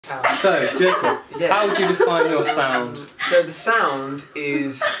So, Jacob, Yes. how would you define your sound? So the sound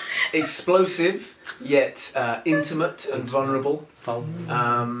is explosive, yet intimate and vulnerable.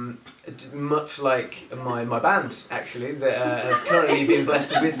 Much like my band, actually, that have currently been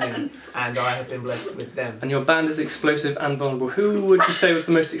blessed with me, and I have been blessed with them. And your band is explosive and vulnerable. Who would you say was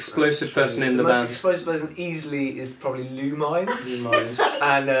the most explosive person in the band? The most explosive person easily is probably Lou Minds. Lou Minds.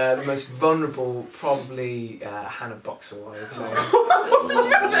 And the most vulnerable, probably Hannah Boxall, I would say.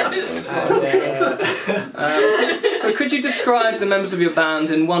 So could you describe the members of your band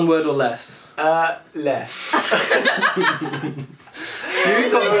in one word or less? Less.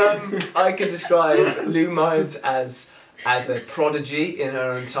 I can describe Lou Minds as a prodigy in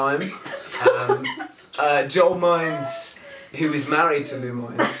her own time. Joel Minds, who is married to Lou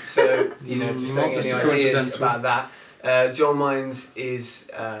Minds, so you know, just don't get any ideas about that. Joel Minds is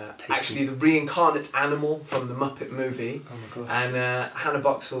actually the reincarnate animal from the Muppet movie. Oh my gosh. And Hannah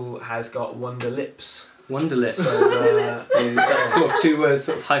Boxall has got wonder lips. Wonder lips. So, that's sort of two words,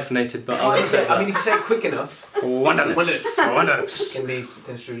 sort of hyphenated, but I mean, if you say it quick enough, wonder lips. Wonder lips. Can be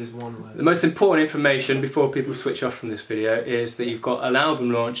construed as one word. The most important information before people switch off from this video is that you've got an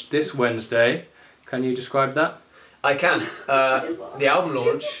album launch this Wednesday. Can you describe that? I can. The album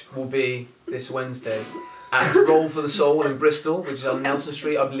launch will be this Wednesday at Roll for the Soul in Bristol, which is on Nelson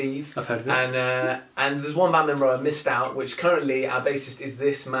Street, I believe. I've heard of it. And there's one band member I missed out, which currently our bassist is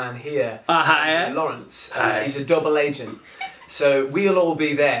this man here, Lawrence. He's a double agent. So we'll all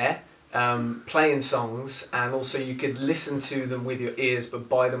be there playing songs, and also you could listen to them with your ears, but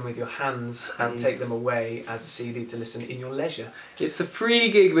buy them with your hands and take them away as a CD to listen in your leisure. It's a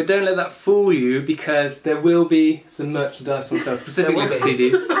free gig, but don't let that fool you, because there will be some merchandise on sale, specifically for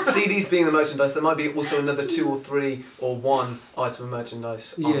CDs. CDs being the merchandise, there might be also another 2 or 3 or 1 item of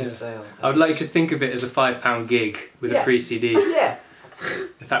merchandise on sale. I would like you to think of it as a £5 gig with a free CD. Yeah.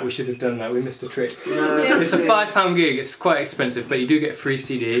 In fact, we should have done that. We missed a trick. It's a £5 gig. It's quite expensive, but you do get a free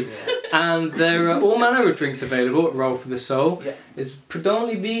CD. And there are all manner of drinks available at Roll for the Soul. It's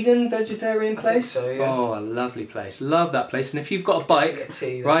predominantly vegan, vegetarian place. I think so, Oh, a lovely place. Love that place. And if you've got a bike,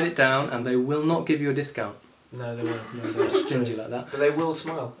 write it down, and they will not give you a discount. No, they won't. No, they're stingy like that. But they will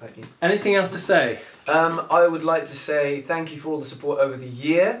smile at you. Anything else to say? I would like to say thank you for all the support over the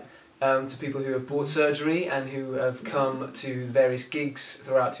year. To people who have bought surgery and who have come to various gigs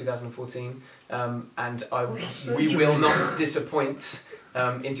throughout 2014, and we will not disappoint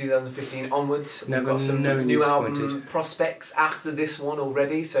in 2015 onwards. We've got some new album prospects after this one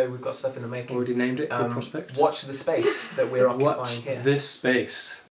already, so we've got stuff in the making. Already named it, called Prospects. Watch the space that we're occupying Watch here. this space.